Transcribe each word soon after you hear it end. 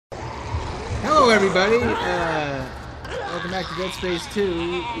everybody. Welcome back to Dead Space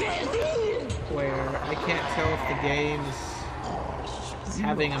 2, where I can't tell if the game's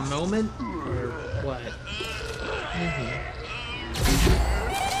having a moment or what.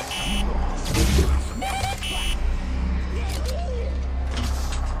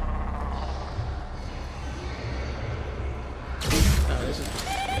 Oh, this is...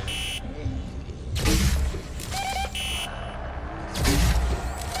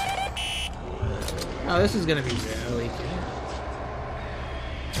 Oh, this is gonna be really good.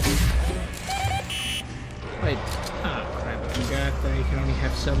 Wait. Oh, crap. I forgot that you can only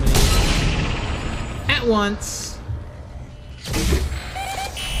have so many at once.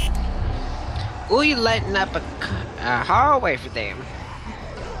 Ooh, you lighting up a hallway for them.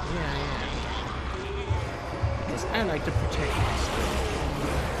 Yeah. Because I like to protect myself.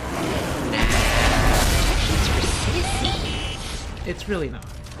 Protection's for sissies. It's really not.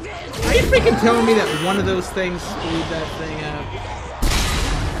 Are you freaking telling me that one of those things screwed that thing up?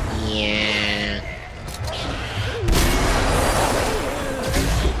 Yeah.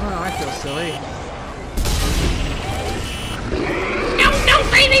 Oh, I feel silly. No,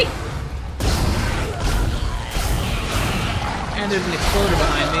 baby! And there's an exploder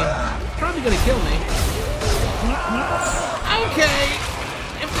behind me. Probably gonna kill me. Okay!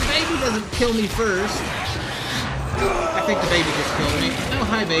 If the baby doesn't kill me first... I think the baby just killed me. Oh,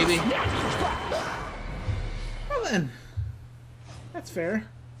 hi, baby. Well then. That's fair.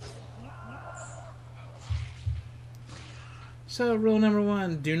 So, rule number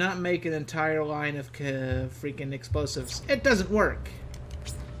 1. Do not make an entire line of freaking explosives. It doesn't work.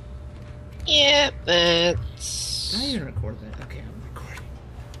 Yeah, that's... Did I even record that? Okay, I'm recording.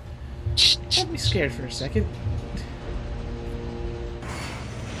 Had me scared for a second.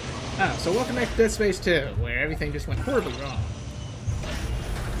 Oh, so welcome back to Dead Space 2, where everything just went horribly wrong.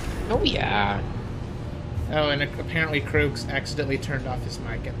 Oh, yeah. Oh, and apparently Krug's accidentally turned off his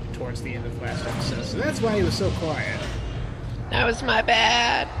mic towards the end of the last episode, so that's why he was so quiet. That was my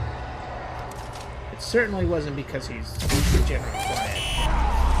bad. It certainly wasn't because he's generally quiet.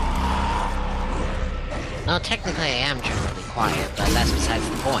 Well, technically I am generally quiet, but that's besides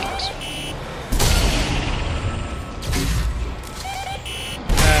the point.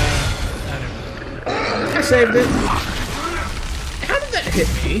 I saved it. How did that hit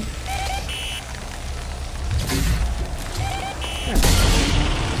me?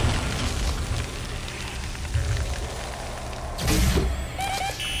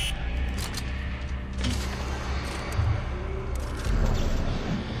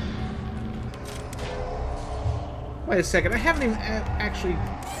 Wait a second, I haven't even actually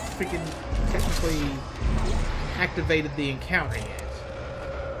freaking technically activated the encounter yet.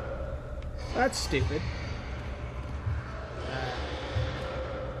 That's stupid.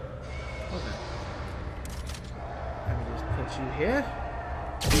 Hold on. Let me just put you here.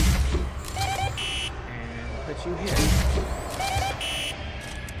 And put you here.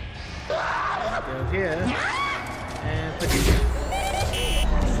 And go here. And put you here.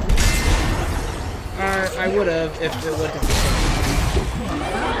 I would have if it wouldn't have been.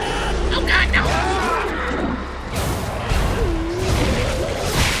 Oh god, no!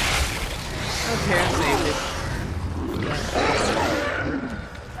 Okay, I saved it.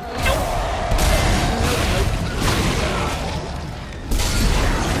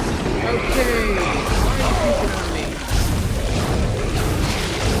 Okay, why are you picking on me?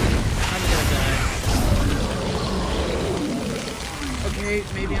 I'm gonna die. Okay,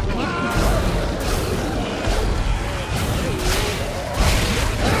 maybe I'm gonna...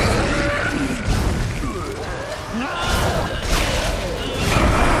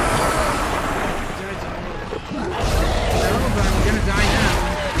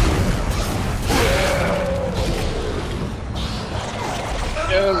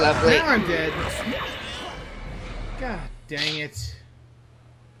 Oh, lovely. Now I'm dead. God dang it.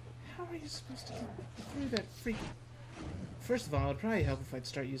 How are you supposed to get through that freaking... First of all, it'd probably help if I'd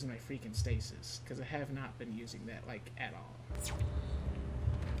start using my freaking stasis, because I have not been using that, like, at all.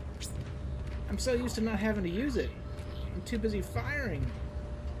 I'm so used to not having to use it. I'm too busy firing.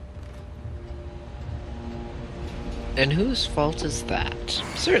 And whose fault is that?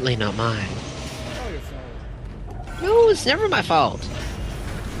 Certainly not mine. It's all your fault. No, it's never my fault.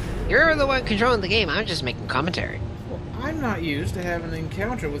 You're the one controlling the game, I'm just making commentary. Well, I'm not used to having an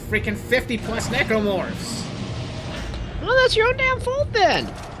encounter with freaking 50 plus necromorphs. Well, that's your own damn fault then.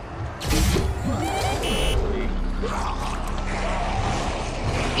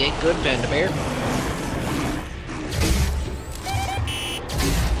 Get good, Panda Bear.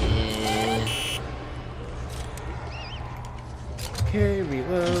 Okay,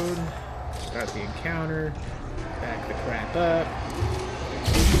 reload. Start the encounter. Back the crap up.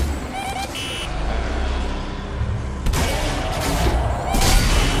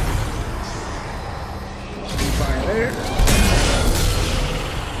 Fire there.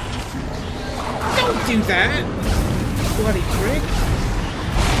 Don't do that! Bloody prick.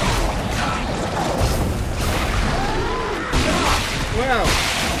 Well,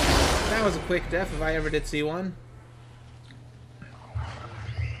 that was a quick death if I ever did see one.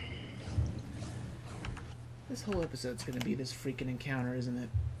 This whole episode's gonna be this freaking encounter, isn't it?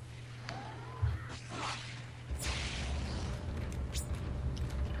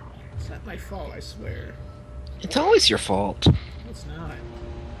 It's not my fault, I swear. It's always your fault. No, it's not.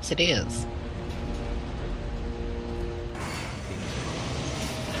 Yes, it is.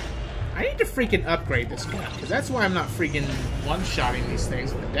 I need to freaking upgrade this gun, because that's why I'm not freaking one-shotting these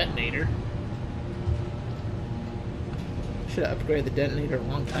things with a detonator. Should have upgraded the detonator a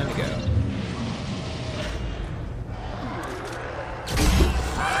long time ago.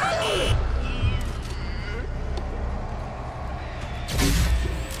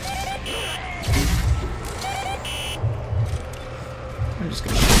 I'm just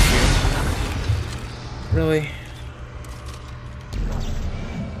gonna shoot you. Really?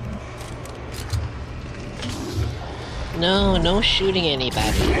 No, no shooting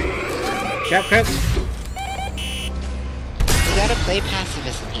anybody. Chap cuts? You gotta play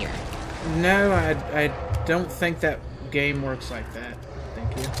pacifist in here. No, I don't think that game works like that.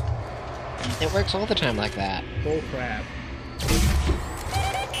 Thank you. It works all the time like that. Bull crap.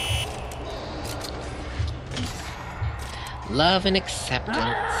 Love and acceptance.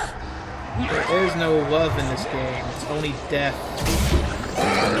 There is no love in this game. It's only death.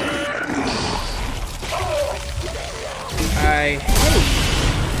 I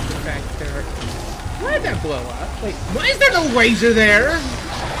hate the fact that there are... Why did that blow up? Wait, why is there no laser there?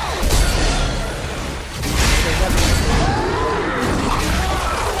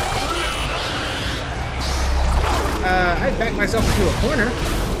 I backed myself into a corner.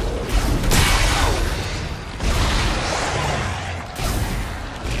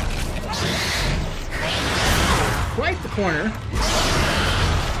 Quite the corner.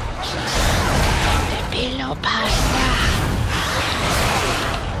 Below pasta.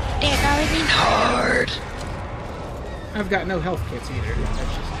 They're going in hard. I've got no health kits either.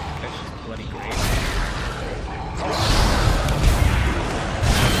 That's just bloody great.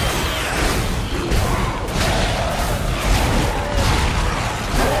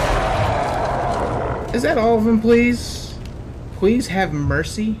 Is that all of them, please? Please have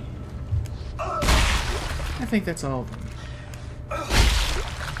mercy. I think that's all of them.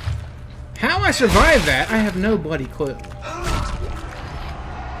 How I survived that, I have no bloody clue.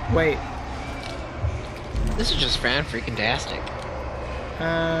 Wait. This is just fan-freaking-tastic.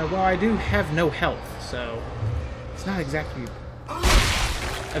 Well, I do have no health, so it's not exactly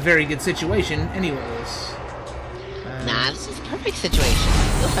a very good situation anyways. Nah, this is a perfect situation.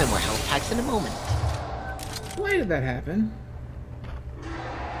 You'll find more health packs in a moment. Why did that happen?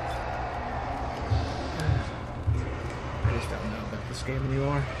 I just don't know about this game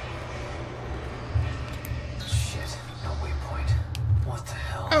anymore. Shit, no waypoint. What the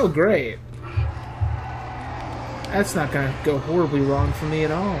hell? Oh, great. That's not gonna go horribly wrong for me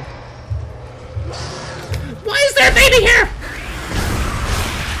at all. Why is there a baby here?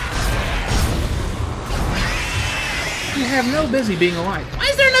 You have no busy being alive. Why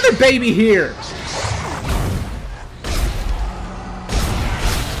is there another baby here?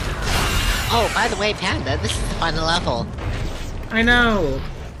 Oh, by the way, Panda, this is the final level. I know.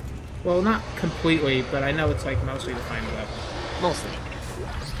 Well, not completely, but I know it's like mostly the final level. Mostly.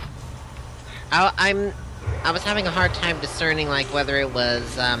 I was having a hard time discerning, like, whether it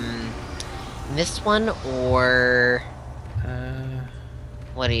was, this one, or...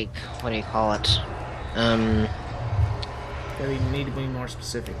 What do you call it? We need to be more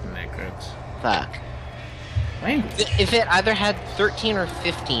specific than that, Crooks. Fuck. Language. If it either had 13 or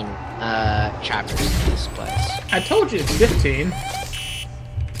 15, chapters in this place. I told you it's 15.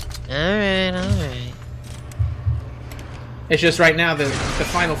 Alright. It's just right now the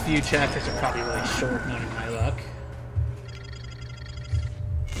final few chapters are probably really short, knowing my luck.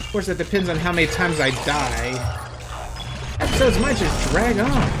 Of course, that depends on how many times I die. Episodes might just drag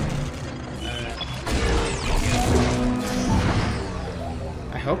on.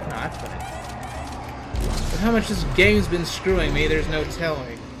 I hope not, but with how much this game's been screwing me, there's no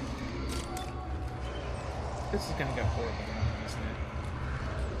telling. This is gonna go horribly wrong, isn't it?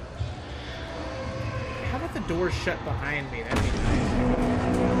 How about the door shut behind me? That'd be nice.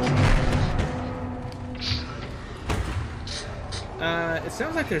 It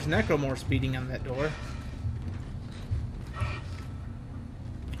sounds like there's necromorphs beating on that door.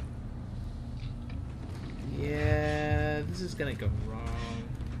 Yeah, this is gonna go wrong.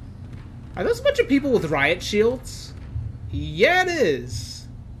 Are those a bunch of people with riot shields? Yeah, it is.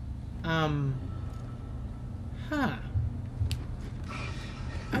 Huh.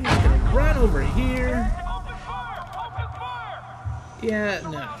 I'm just gonna run over here. Open fire! Open fire! Yeah,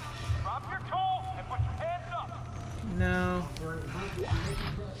 no. Drop your tools and put your hands up. No.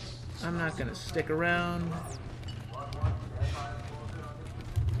 I'm not gonna stick around.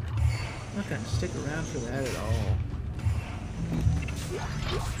 I'm not gonna stick around for that at all.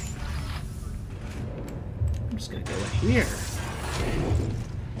 I'm just gonna go in here.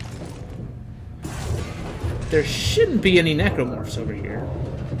 There shouldn't be any necromorphs over here.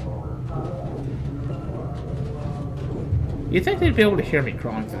 You'd think they'd be able to hear me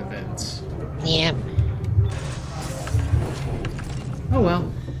crawling through the vents. Yep. Oh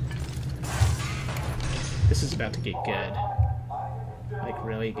well. This is about to get good. Like,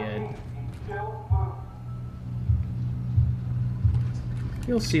 really good.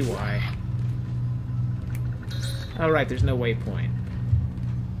 You'll see why. Alright, there's no waypoint.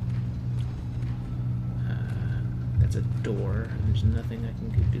 That's a door. There's nothing I can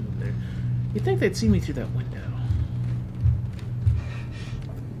do there. You'd think they'd see me through that window.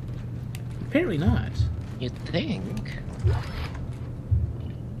 Apparently not. You'd think.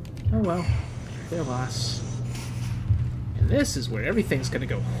 Oh well. Their loss. And this is where everything's gonna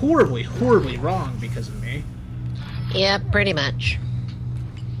go horribly, horribly wrong because of me. Yeah, pretty much.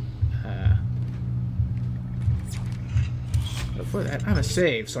 Before that, I'm a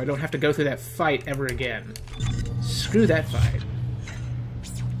save, so I don't have to go through that fight ever again. Screw that fight.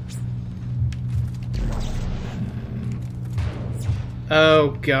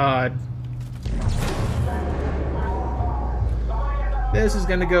 Oh god. This is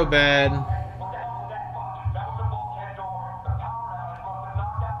gonna go bad.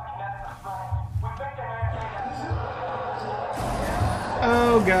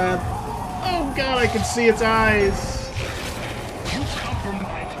 Oh god. Oh god, I can see its eyes. You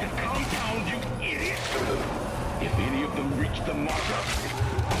compromised the compound, you idiot! If any of them reach the marker,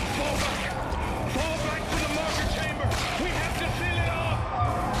 fall back! Fall back to the marker chamber! We have to seal it off!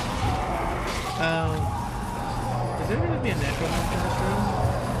 Is there gonna be a necromorph in this room?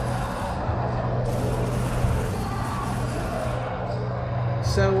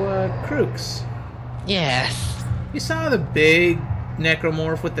 So, Crooks. Yes. You saw the big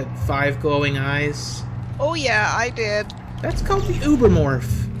necromorph with the 5 glowing eyes? Oh yeah, I did. That's called the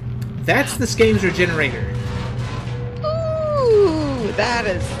Ubermorph. That's this game's regenerator. Ooh,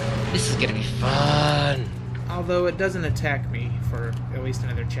 this is gonna be fun. Although it doesn't attack me for at least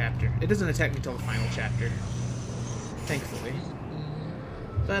another chapter. It doesn't attack me till the final chapter. Thankfully.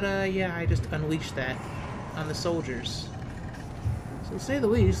 But, yeah, I just unleashed that on the soldiers. So to say the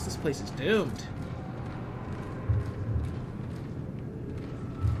least, this place is doomed.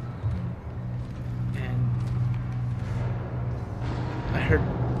 And I heard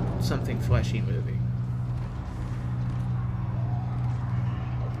something fleshy moving.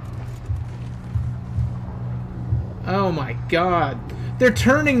 Oh my god! They're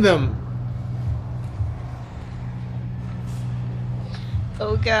turning them!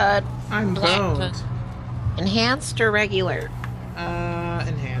 Oh god. I'm Black boned. Enhanced or regular?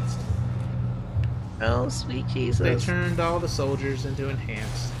 Enhanced. Oh, sweet They Jesus. turned all the soldiers into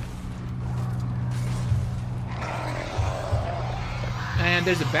enhanced. And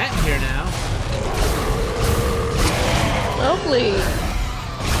there's a bat in here now. Lovely.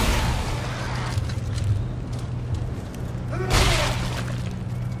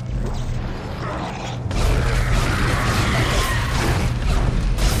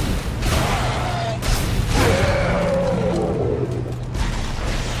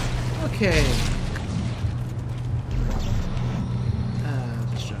 Okay.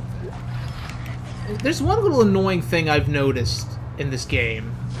 Let's drop that. There's one little annoying thing I've noticed in this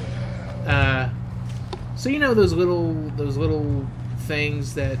game. So you know those little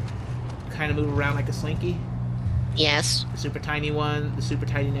things that kind of move around like a slinky? Yes. The super tiny one, the super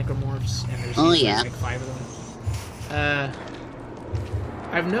tiny necromorphs, and there's Oh, usually yeah. like 5 of them.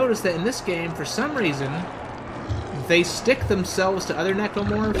 I've noticed that in this game, for some reason, they stick themselves to other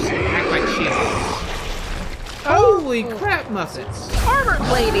necromorphs and act like shields. Holy crap, muffins! Armor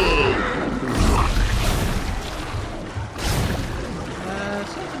plating!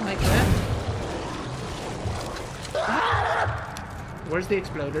 Something like that. Where's the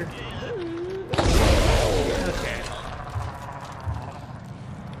exploder? Okay.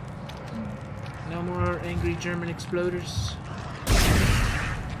 No more angry German exploders.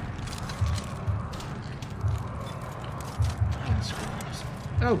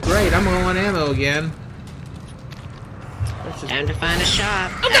 Oh, great. I'm low on ammo again. Time to find a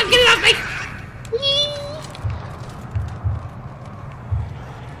shop. Oh god, get it off me! Whee!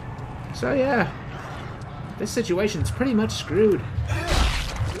 So, yeah. This situation's pretty much screwed.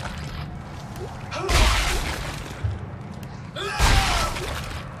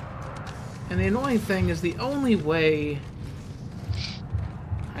 And the annoying thing is the only way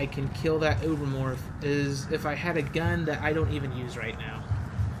I can kill that Ubermorph is if I had a gun that I don't even use right now.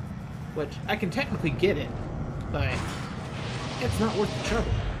 Which, I can technically get it, but it's not worth the trouble.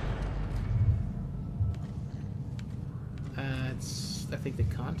 It's, I think, the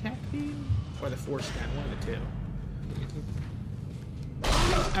contact beam? Or the force gun, one of the two.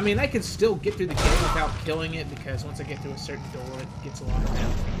 I mean, I could still get through the game without killing it, because once I get through a certain door, it gets locked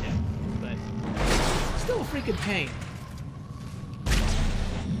down from him. But still a freaking pain.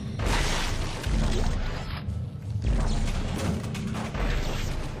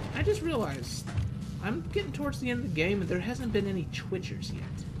 I just realized I'm getting towards the end of the game and there hasn't been any Twitchers yet.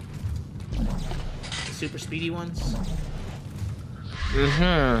 The super speedy ones.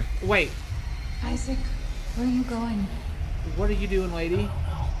 Wait. Isaac, where are you going? What are you doing, lady?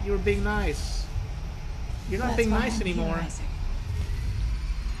 You were being nice. You're not being nice anymore. Here, Isaac.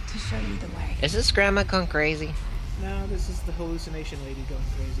 To show you the way. Is this grandma gone crazy? No, this is the hallucination lady going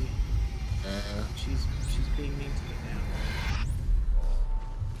crazy. She's being mean to me now.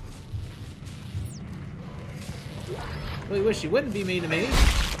 Really wish she wouldn't be mean to me.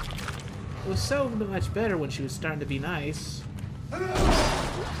 It was so much better when she was starting to be nice.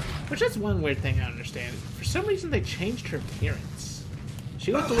 Which, that's one weird thing I don't understand. For some reason, they changed her appearance.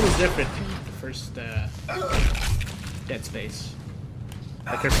 She looked a little different in the first Dead Space.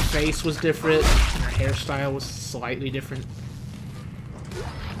 Like, her face was different, and her hairstyle was slightly different.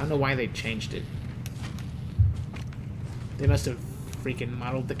 I don't know why they changed it. They must have freaking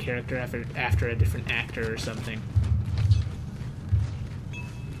modeled the character after a different actor or something.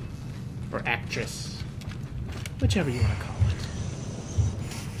 Or actress. Whichever you want to call it.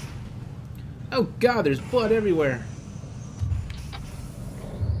 Oh god, there's blood everywhere!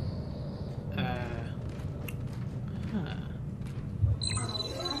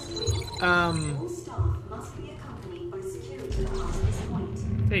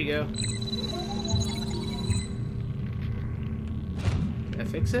 There you go. Did I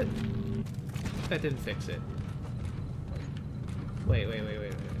fix it? That didn't fix it. Wait.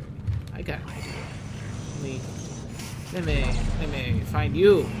 I got an idea. Let me find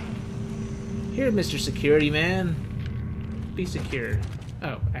you. Here, Mr. Security Man. Be secure.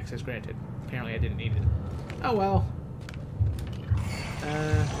 Oh, access granted. Apparently I didn't need it. Oh well.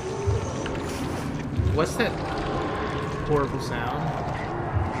 What's that horrible sound?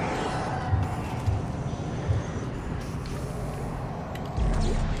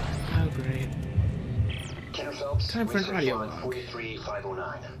 Oh, great. Time for an audio log.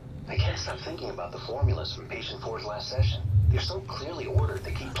 43509. I can't stop thinking about the formulas from patient 4's last session. They're so clearly ordered,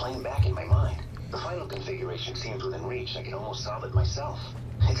 they keep playing back in my mind. The final configuration seems within reach. I can almost solve it myself.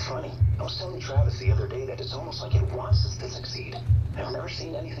 It's funny. I was telling Travis the other day that it's almost like it wants us to succeed. I've never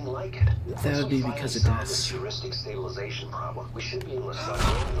seen anything like it. That would be because it does. This heuristic stabilization problem, we should be able to suck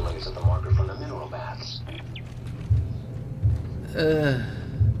overlays of the marker from the mineral baths.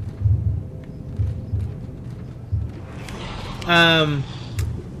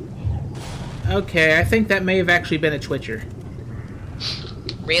 Okay, I think that may have actually been a Twitcher.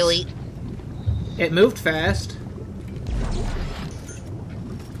 Really? It moved fast.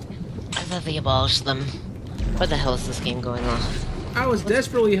 I thought they abolished them. What the hell is this game going on? I was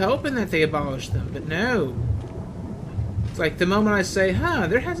desperately hoping that they abolished them, but no. It's like the moment I say, huh,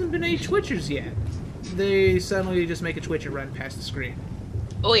 there hasn't been any Twitchers yet, they suddenly just make a Twitcher run past the screen.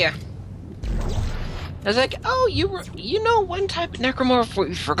 Oh yeah. I was like, oh, you know one type of necromorph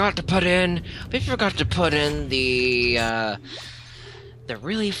we forgot to put in? We forgot to put in the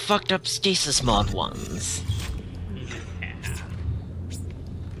really fucked up stasis mod ones.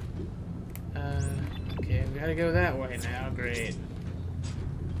 Okay, we gotta go that way now, great.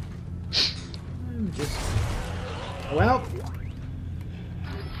 I'm just... Well...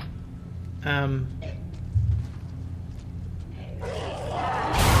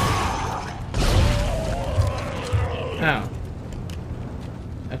 Oh.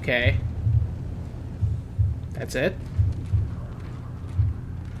 Okay. That's it?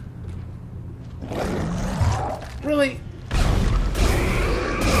 Really?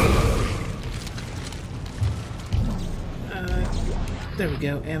 There we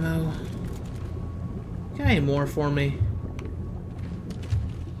go, ammo. Got any more for me?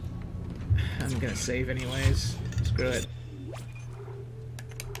 I'm gonna save anyways. Screw it.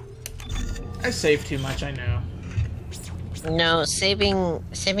 I save too much, I know. No, saving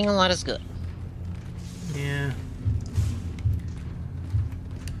a lot is good. Yeah.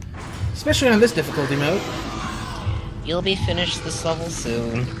 Especially on this difficulty mode. You'll be finished this level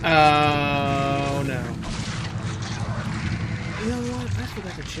soon. Oh, no. You know what? I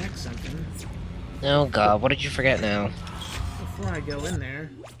forgot to check something. Oh god, what did you forget now? Before I go in there...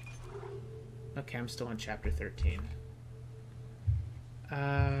 Okay, I'm still on chapter 13.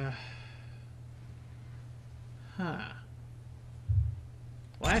 Well,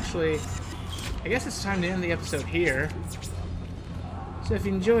 actually, I guess it's time to end the episode here. So if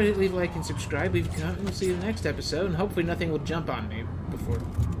you enjoyed it, leave a like and subscribe, leave a comment, and we'll see you in the next episode, and hopefully nothing will jump on me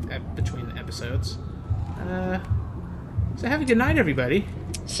between the episodes. So have a good night, everybody.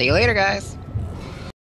 See you later, guys.